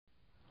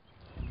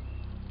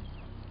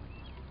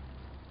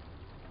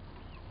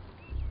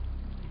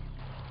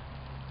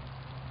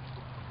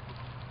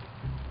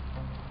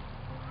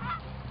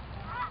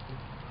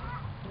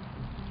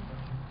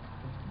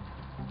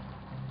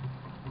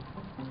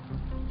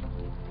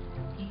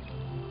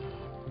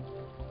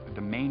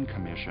The main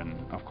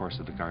commission, of course,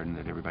 of the garden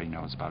that everybody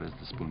knows about is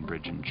the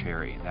Spoonbridge and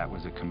Cherry. That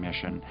was a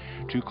commission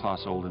to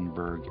Claes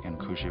Oldenburg and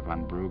Coosje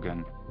van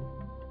Bruggen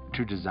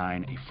to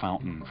design a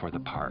fountain for the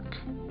park.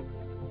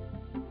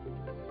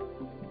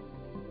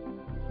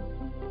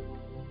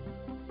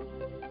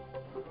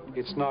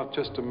 It's not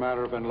just a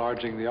matter of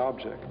enlarging the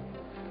object.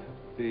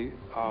 The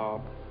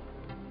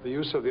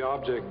use of the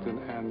object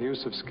and the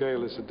use of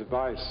scale is a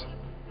device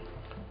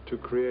to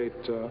create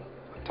a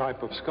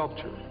type of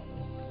sculpture.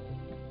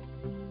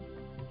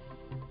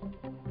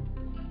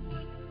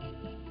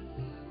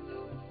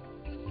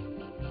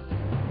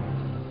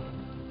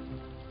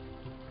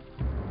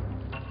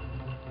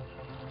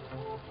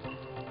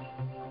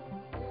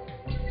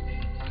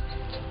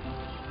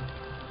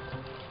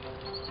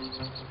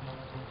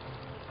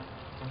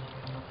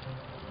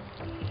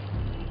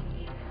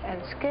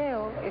 And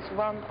scale is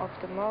one of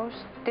the most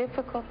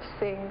difficult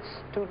things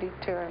to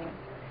determine.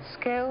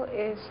 Scale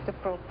is the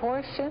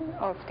proportion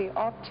of the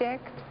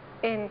object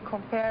in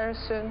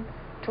comparison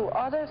to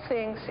other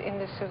things in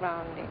the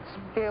surroundings,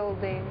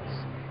 buildings,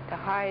 the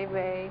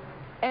highway,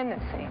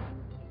 anything.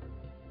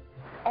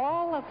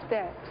 All of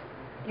that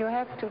you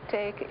have to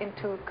take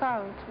into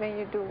account when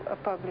you do a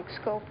public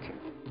sculpture.